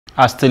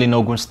As still in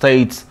Ogun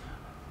State,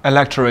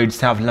 electorates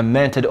have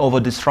lamented over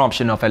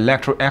disruption of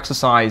electoral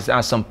exercise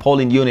at some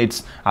polling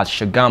units at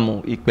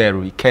Sagamu,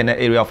 Iperu, Ikenne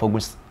area of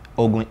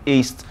Ogun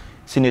East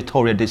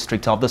Senatorial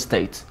district of the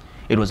state.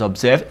 It was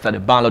observed that the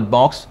ballot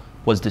box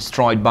was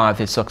destroyed by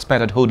the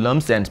suspected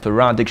hoodlums and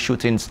sporadic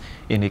shootings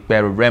in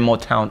Iperu Remo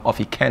town of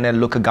Ikenne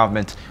Local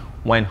Government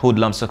when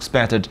hoodlums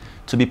suspected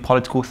to be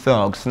political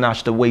thugs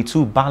snatched away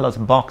 2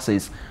 ballot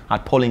boxes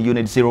at polling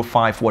unit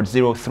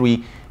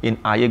 05-03 in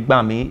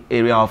Ayegbami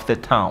area of the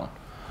town.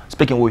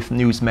 Speaking with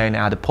newsmen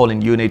at the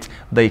polling unit,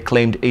 they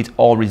claimed it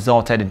all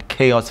resulted in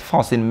chaos,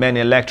 forcing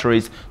many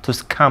electors to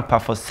scamper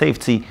for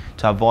safety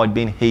to avoid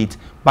being hit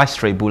by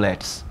stray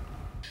bullets.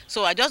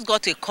 So I just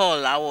got a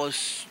call. I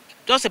was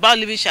just about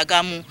leaving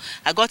Sagamu.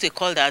 I got a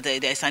call that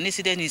there's an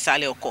incident in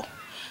Saleoko.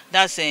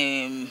 That's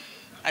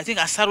I think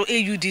Asaro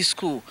AUD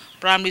school,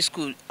 primary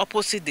school,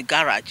 opposite the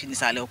garage in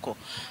Saleoko.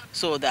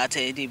 So that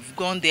they've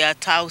gone there,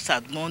 touts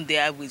have gone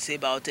there with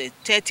about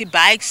 30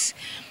 bikes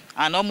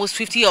and almost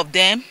 50 of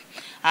them.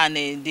 And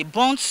they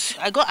burnt,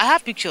 I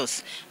have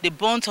pictures, they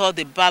burnt all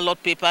the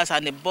ballot papers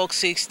and the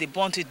boxes, they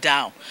burnt it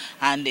down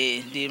and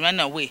they ran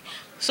away.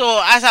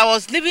 So as I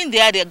was living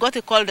there, they got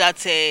a call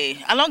that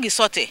along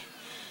Isote,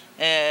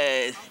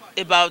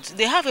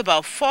 they have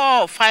about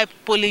 4 or 5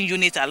 polling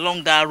units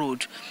along that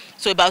road.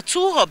 So about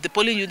 2 of the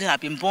polling units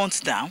have been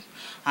burnt down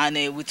and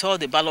with all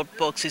the ballot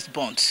boxes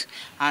burnt.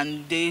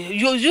 And they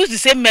use the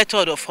same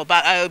method of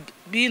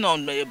being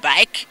on a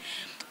bike,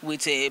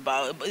 with they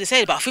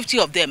said about 50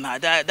 of them,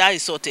 that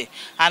is sorted.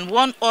 And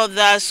one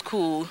other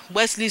school,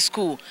 Wesley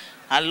School,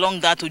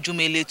 along that to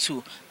Jumele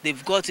too,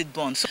 they've got it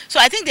burned. So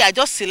I think they are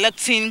just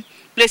selecting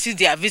places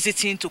they are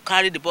visiting to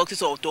carry the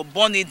boxes or to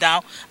burn it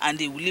down, and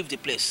they will leave the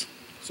place.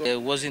 So there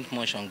wasn't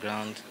much on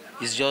ground.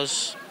 It's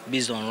just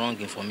based on wrong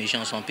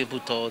information. Some people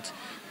thought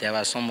there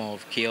was some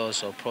of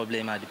chaos or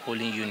problem at the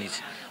polling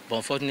unit. But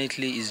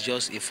unfortunately, it's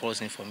just a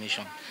false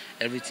information.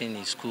 Everything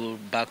is cool,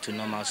 back to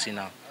normalcy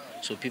now.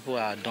 So people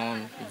are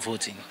done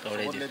voting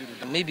already.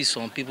 Maybe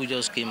some people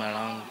just came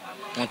around,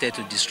 wanted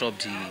to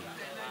disrupt the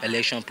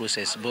election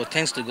process. But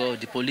thanks to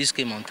God, the police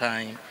came on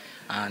time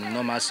and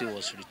normalcy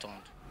was returned.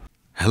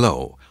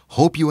 Hello,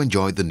 hope you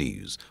enjoyed the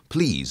news.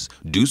 Please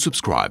do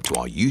subscribe to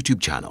our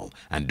YouTube channel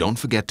and don't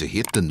forget to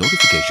hit the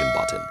notification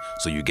button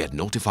so you get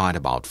notified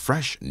about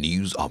fresh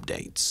news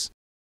updates.